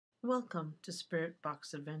Welcome to Spirit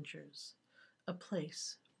Box Adventures, a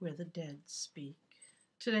place where the dead speak.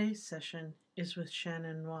 Today's session is with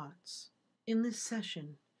Shanann Watts. In this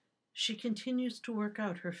session, she continues to work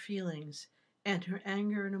out her feelings and her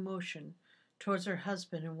anger and emotion towards her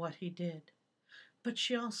husband and what he did. But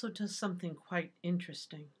she also does something quite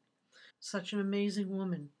interesting. Such an amazing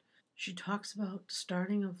woman. She talks about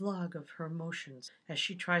starting a vlog of her emotions as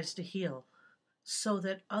she tries to heal, so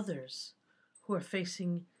that others who are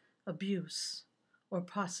facing abuse or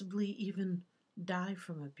possibly even die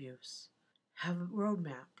from abuse have a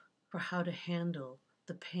roadmap for how to handle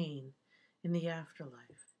the pain in the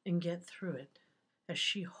afterlife and get through it, as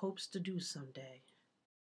she hopes to do someday.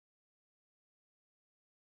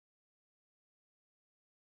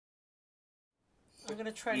 I'm going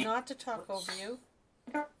to try not to talk over you.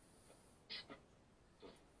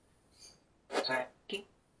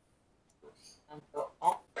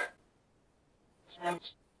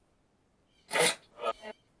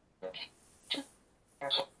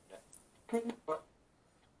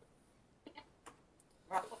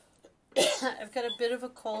 I've got a bit of a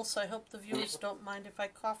cold, so I hope the viewers don't mind if I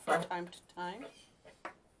cough from time to time.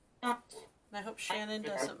 And I hope Shanann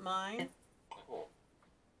doesn't mind.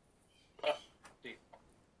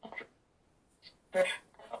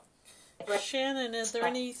 Shanann, are there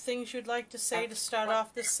any things you'd like to say to start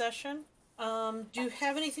off this session? Do you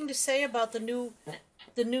have anything to say about the new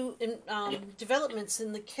developments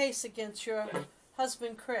in the case against your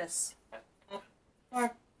husband, Chris?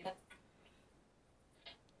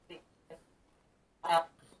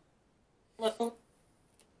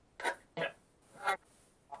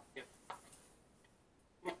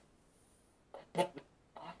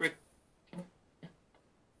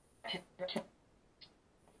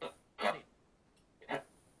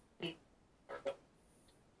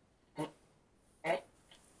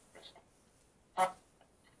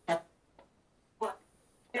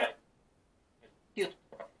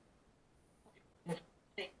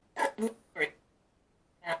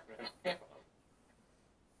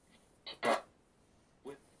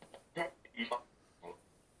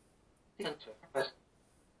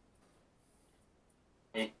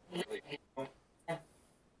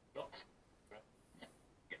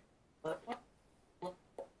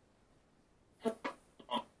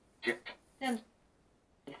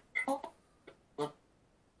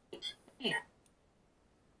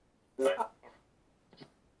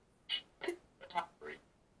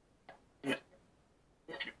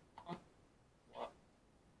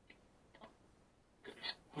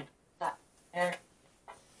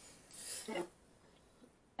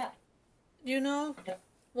 You know,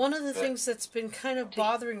 one of the things that's been kind of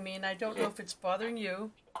bothering me, and I don't know if it's bothering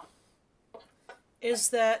you, is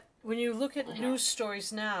that when you look at news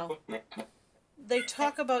stories now, they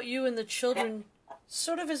talk about you and the children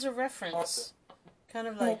sort of as a reference. Kind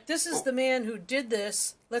of like, this is the man who did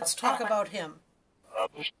this, let's talk about him.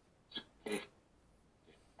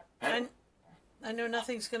 I know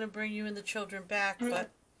nothing's going to bring you and the children back, but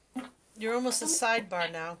you're almost a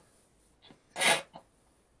sidebar now.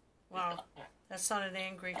 Wow, that sounded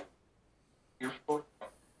angry.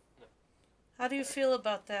 How do you feel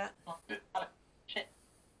about that?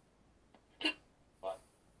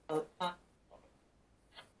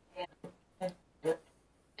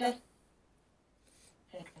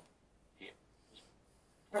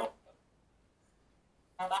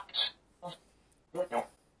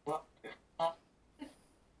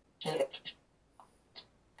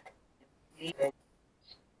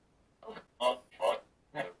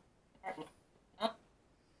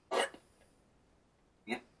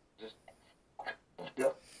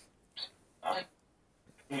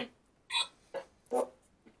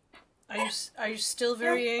 Are you still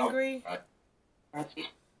very angry?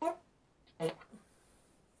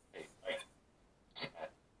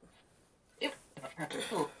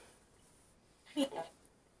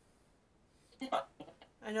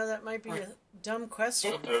 I know that might be a dumb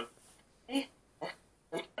question.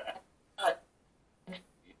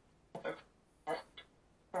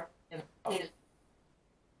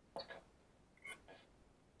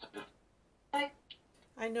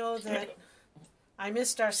 I know that I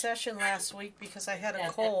missed our session last week because I had a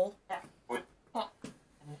cold.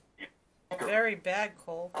 Very bad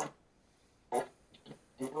cold.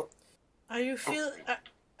 Are you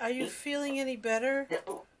feeling any better?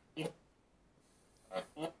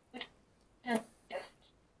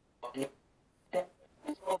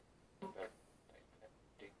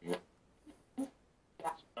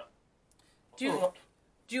 Do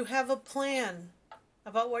you have a plan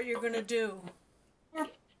about what you're going to do?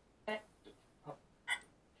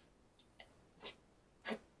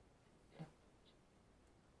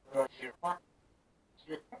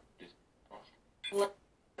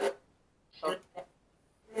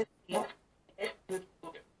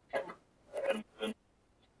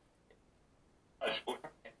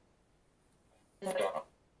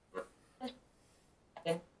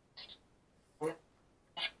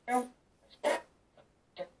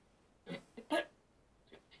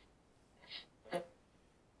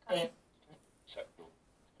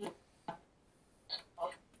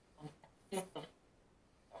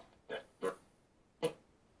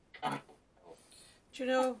 You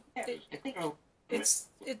know,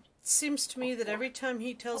 it seems to me that every time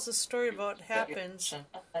he tells a story about what happens,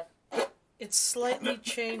 it slightly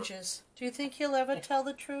changes. Do you think he'll ever tell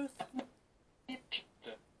the truth?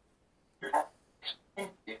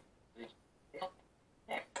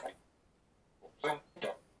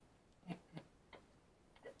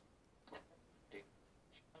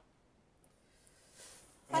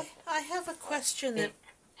 I have a question that,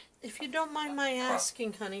 if you don't mind my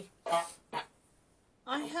asking, honey,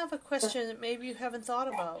 I have a question that maybe you haven't thought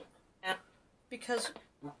about. Because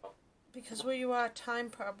where you are, time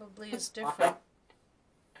probably is different.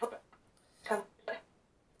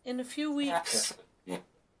 In a few weeks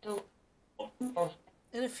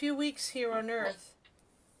here on Earth,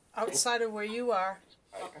 outside of where you are,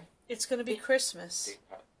 it's going to be Christmas.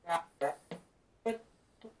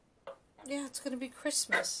 Yeah, it's going to be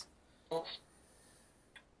Christmas.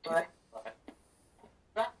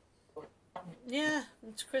 Yeah,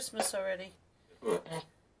 it's Christmas already.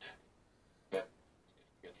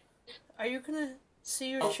 Are you going to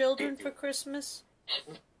see your children for Christmas?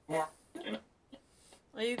 Are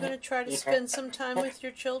you going to try to spend some time with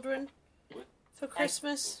your children for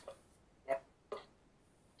Christmas?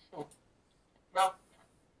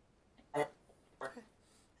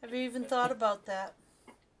 Have you even thought about that?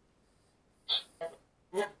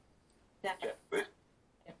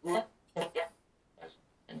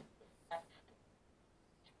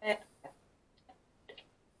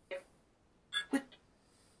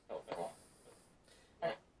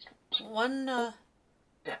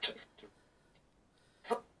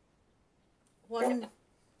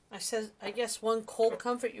 I guess one cold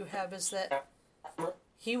comfort you have is that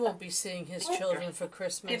he won't be seeing his children for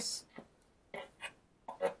Christmas.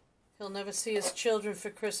 He'll never see his children for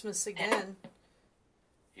Christmas again.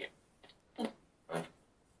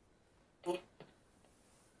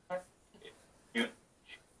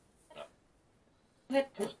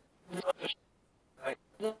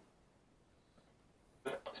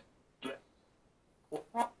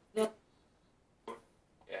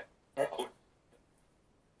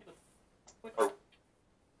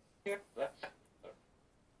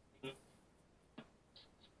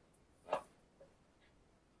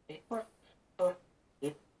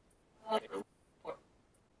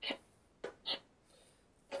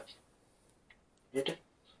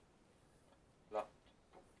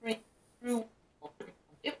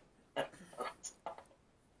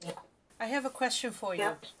 I have a question for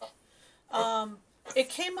you. It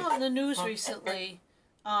came out in the news recently,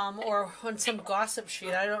 or on some gossip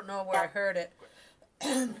sheet, I don't know where I heard it,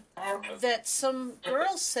 that some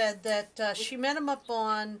girl said that she met him up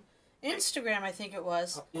on Instagram, I think it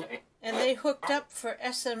was, and they hooked up for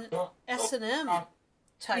S&M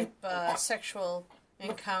type sexual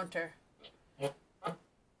encounter.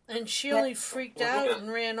 And she only freaked out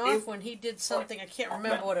and ran off when he did something, I can't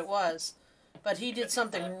remember what it was, but he did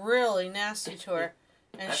something really nasty to her,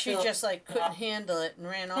 and she just like couldn't handle it and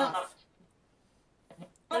ran off.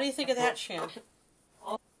 What do you think of that, Shan?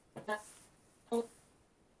 Do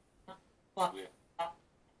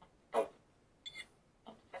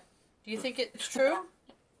you think it's true?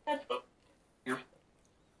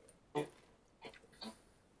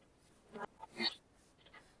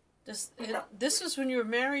 This was when you were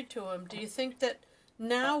married to him. Do you think that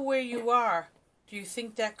now where you are, do you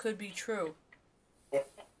think that could be true?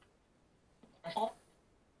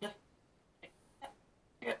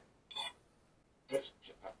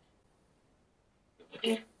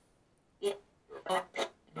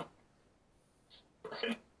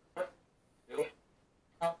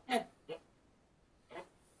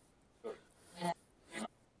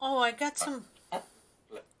 Oh, I got some...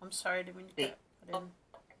 I'm sorry, I didn't mean to put in...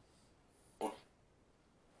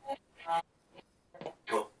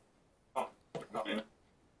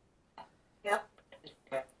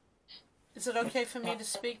 Is it okay for me to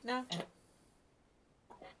speak now?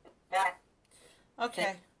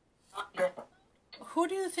 Okay. Who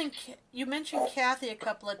do you think... You mentioned Kathy a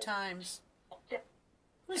couple of times.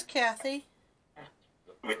 Who's Kathy?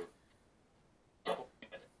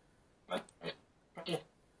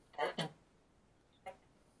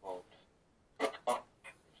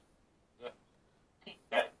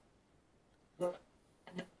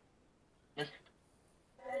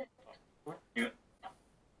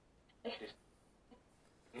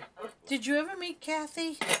 Did you ever meet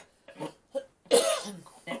Kathy?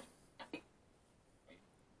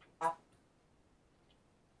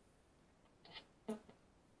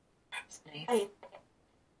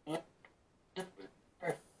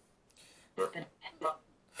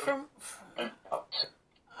 From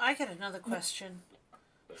I got another question.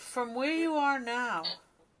 From where you are now,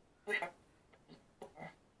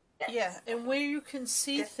 yeah, and where you can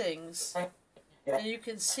see things, and you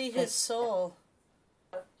can see his soul,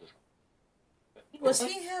 was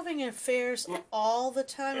he having affairs all the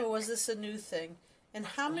time, or was this a new thing? And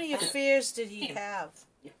how many affairs did he have?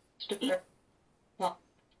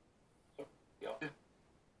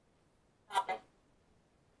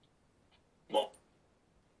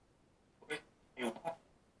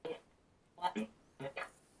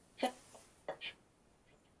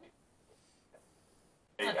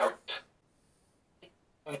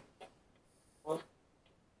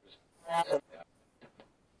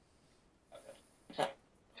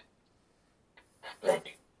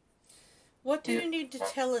 What do you need to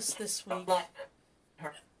tell us this week?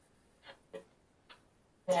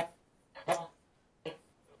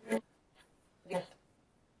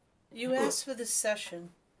 You asked for this session,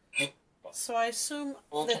 so I assume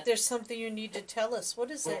that there's something you need to tell us.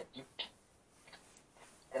 What is it?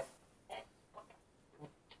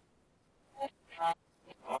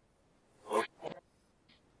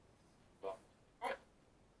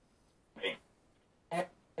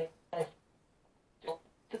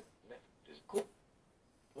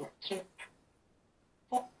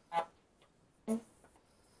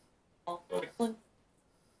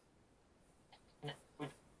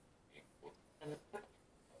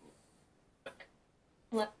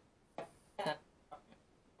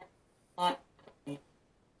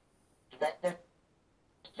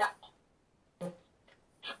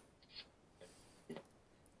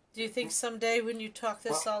 Do you think someday when you talk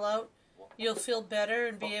this all out, you'll feel better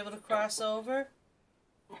and be able to cross over?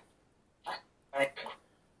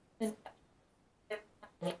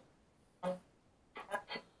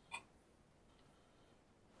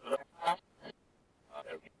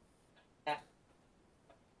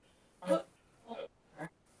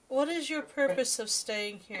 What is your purpose of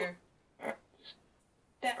staying here?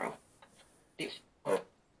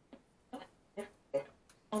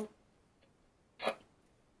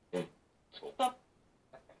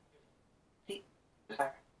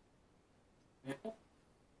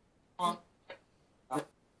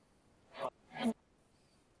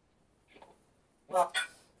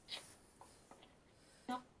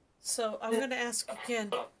 So I'm going to ask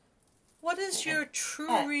again, what is your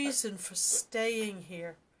true reason for staying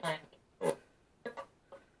here?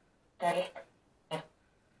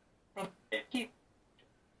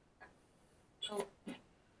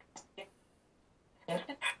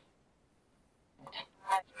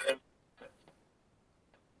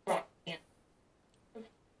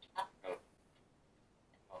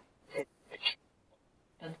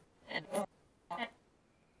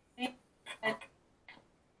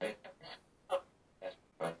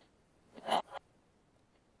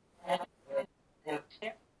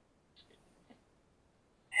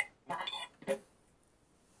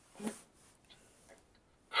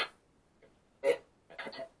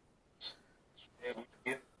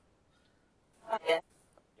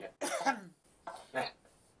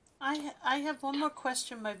 I have one more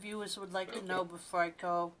question my viewers would like to know before I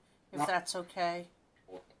go, if that's okay.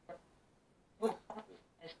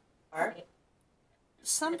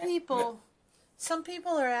 Some people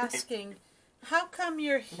are asking, how come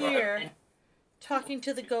you're here talking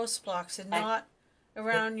to the ghost box and not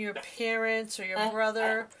around your parents or your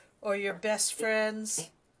brother or your best friends?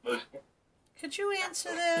 Could you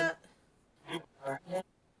answer that?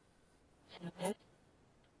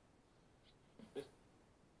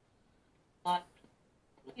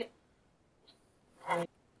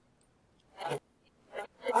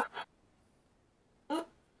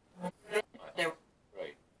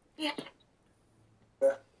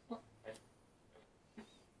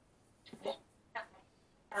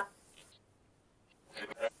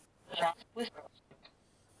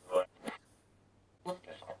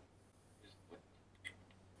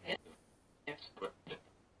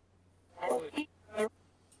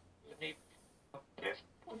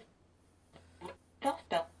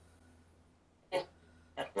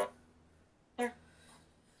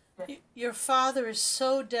 Your father is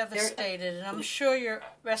so devastated, and I'm sure your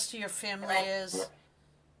rest of your family is.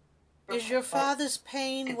 Is your father's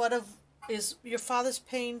pain is your father's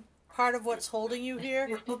pain part of what's holding you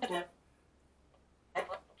here?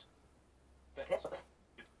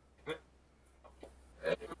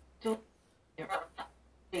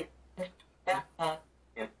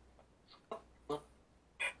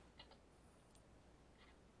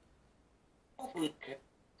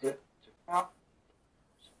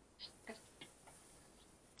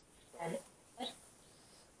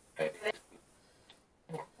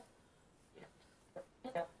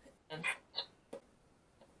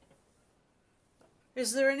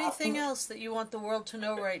 Is there anything else that you want the world to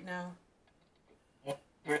know right now?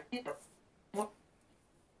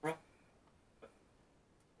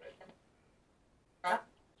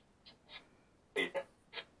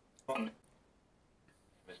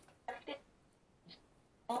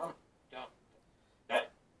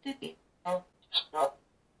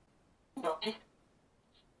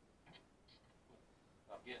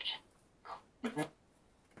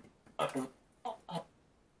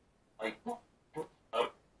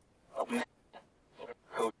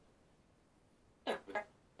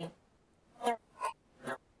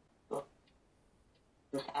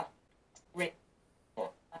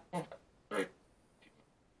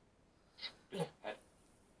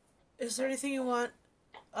 Is there anything you want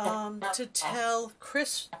to tell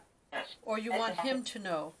Chris, or you want him to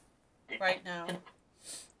know right now?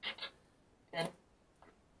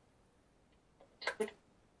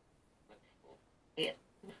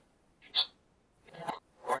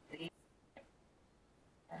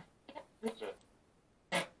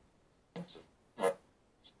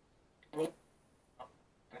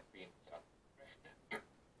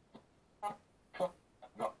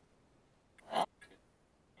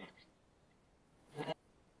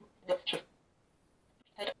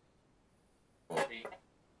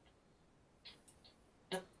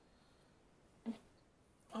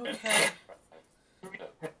 Okay.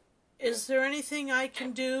 Is there anything I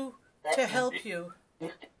can do to help you?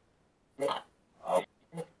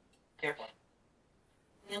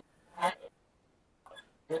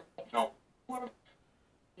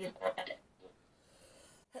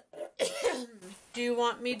 Do you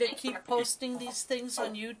want me to keep posting these things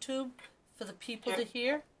on YouTube for the people to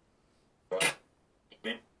hear?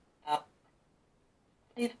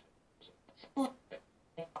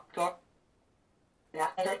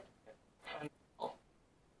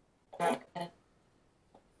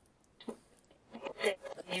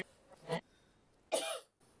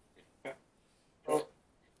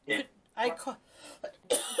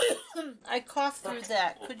 I coughed through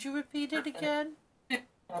that. Could you repeat it again?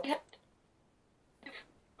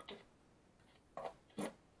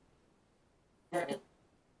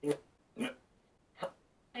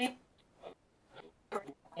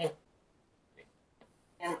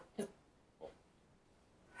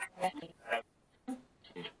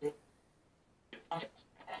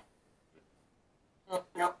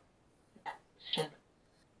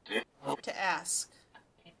 To ask.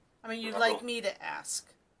 I mean, you'd like me to ask.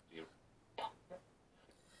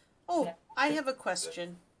 Oh, I have a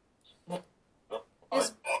question.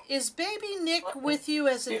 Is baby Nick with you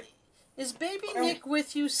is baby Nick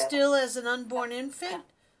with you still as an unborn infant,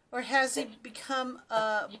 or has he become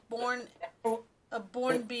a born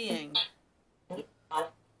being?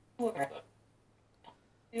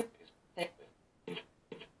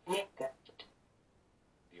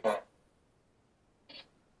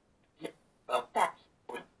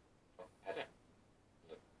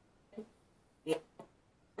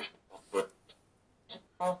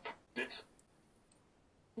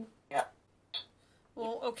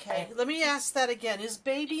 Well, okay, let me ask that again. Is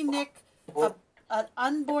baby Nick an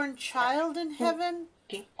unborn child in heaven?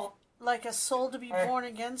 Like a soul to be born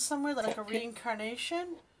again somewhere, like a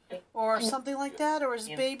reincarnation? Or something like that? Or is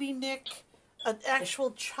baby Nick an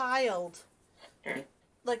actual child?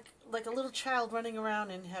 Like a little child running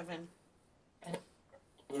around in heaven?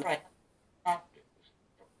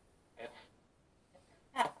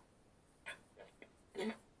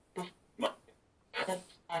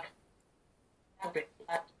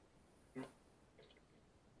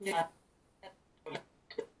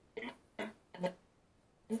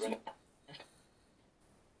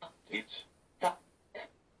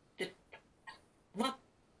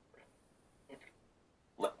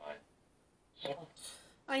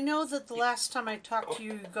 I know that the last time I talked to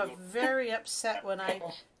you, you got very upset when I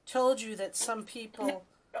told you that some people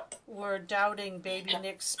were doubting baby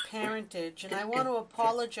Nick's parentage, and I want to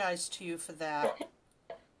apologize to you for that.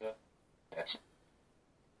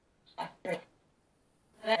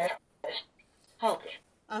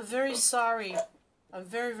 I'm very sorry. I'm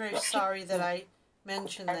very, very sorry that I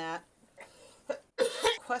mentioned that.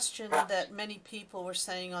 Question that many people were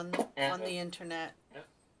saying on the internet.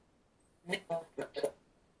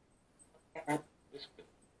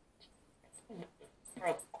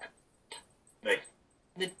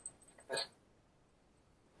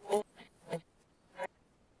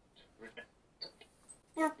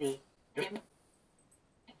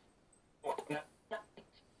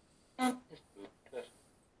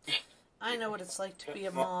 know what it's like to be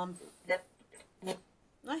a mom.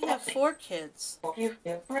 I have 4 kids.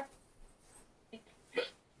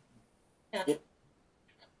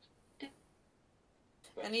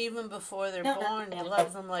 And even before they're born, you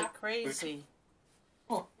love them like crazy.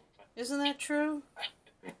 Isn't that true?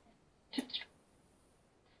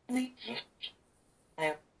 And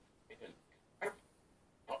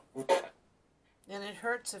it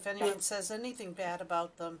hurts if anyone says anything bad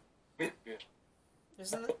about them.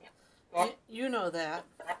 Isn't it? You know that.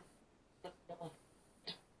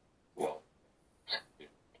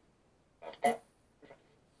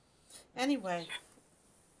 Anyway.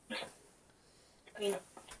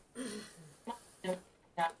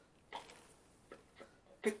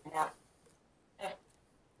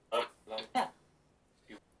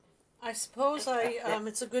 I suppose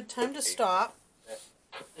it's a good time to stop.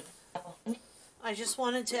 I just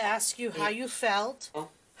wanted to ask you how you felt,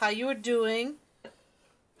 how you were doing,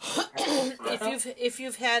 if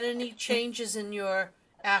you've had any changes in your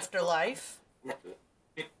afterlife,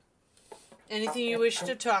 anything you wish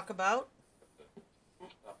to talk about.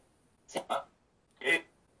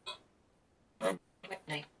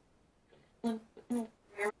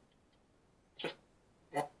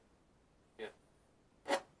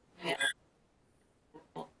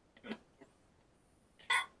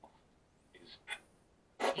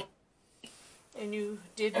 And you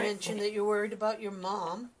did mention that you're worried about your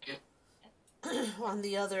mom on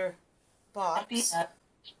the other box.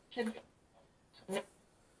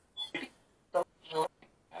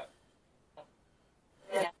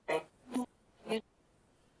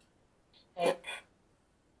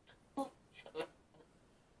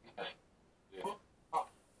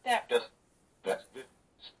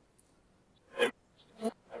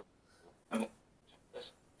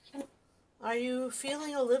 Are you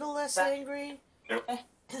feeling a little less angry?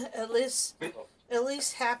 At least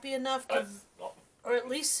happy enough to, or at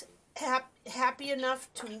least happy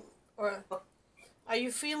enough to, or are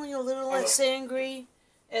you feeling a little less angry?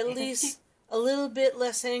 At least a little bit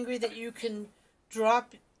less angry that you can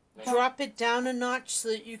drop it down a notch so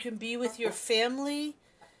that you can be with your family,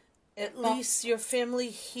 at least your family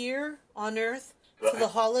here on Earth for the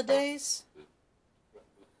holidays?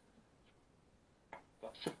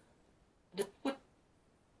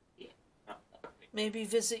 Maybe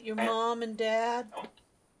visit your mom and dad,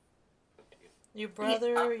 your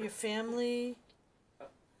brother, your family,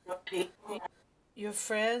 your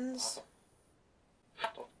friends.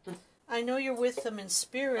 I know you're with them in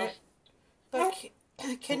spirit, but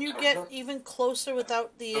can you get even closer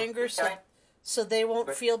without the anger so they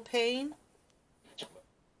won't feel pain?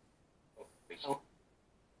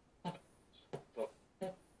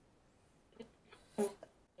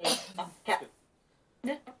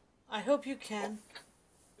 I hope you can.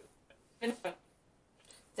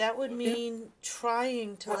 That would mean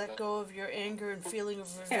trying to let go of your anger and feeling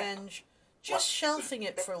of revenge, just shelving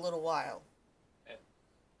it for a little while.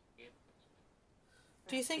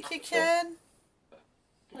 Do you think you can?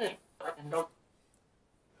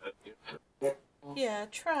 Yeah,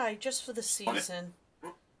 try, just for the season.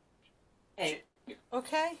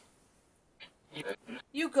 Okay?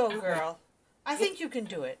 You go, girl. I think you can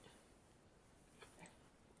do it.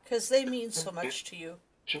 Because they mean so much to you.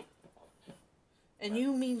 And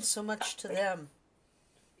you mean so much to them.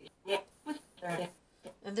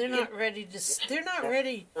 And they're not ready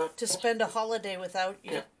to spend a holiday without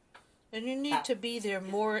you. And you need to be there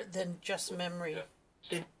more than just memory.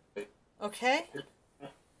 Okay?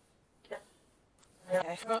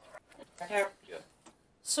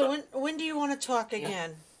 So when do you want to talk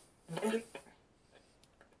again?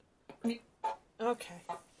 Okay.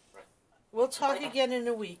 We'll talk again in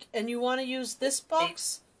a week. And you want to use this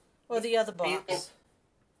box or the other box?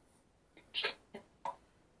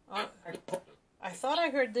 I thought I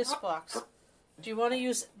heard this box. Do you want to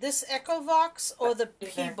use this Echo box or the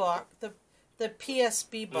P box, the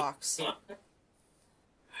PSB box?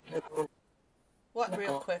 What,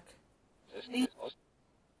 real quick?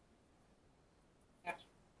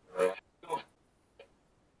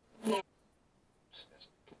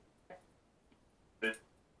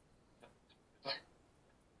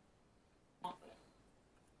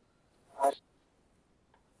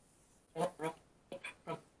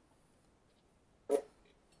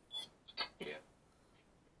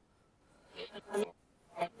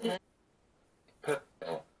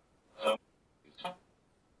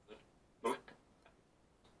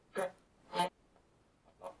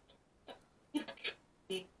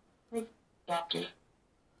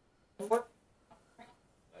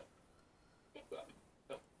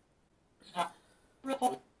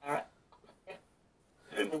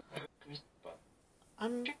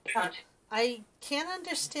 I can't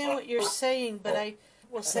understand what you're saying, but I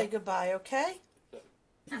will say goodbye, okay?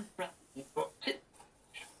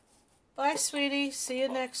 Bye, sweetie. See you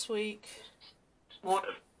next week.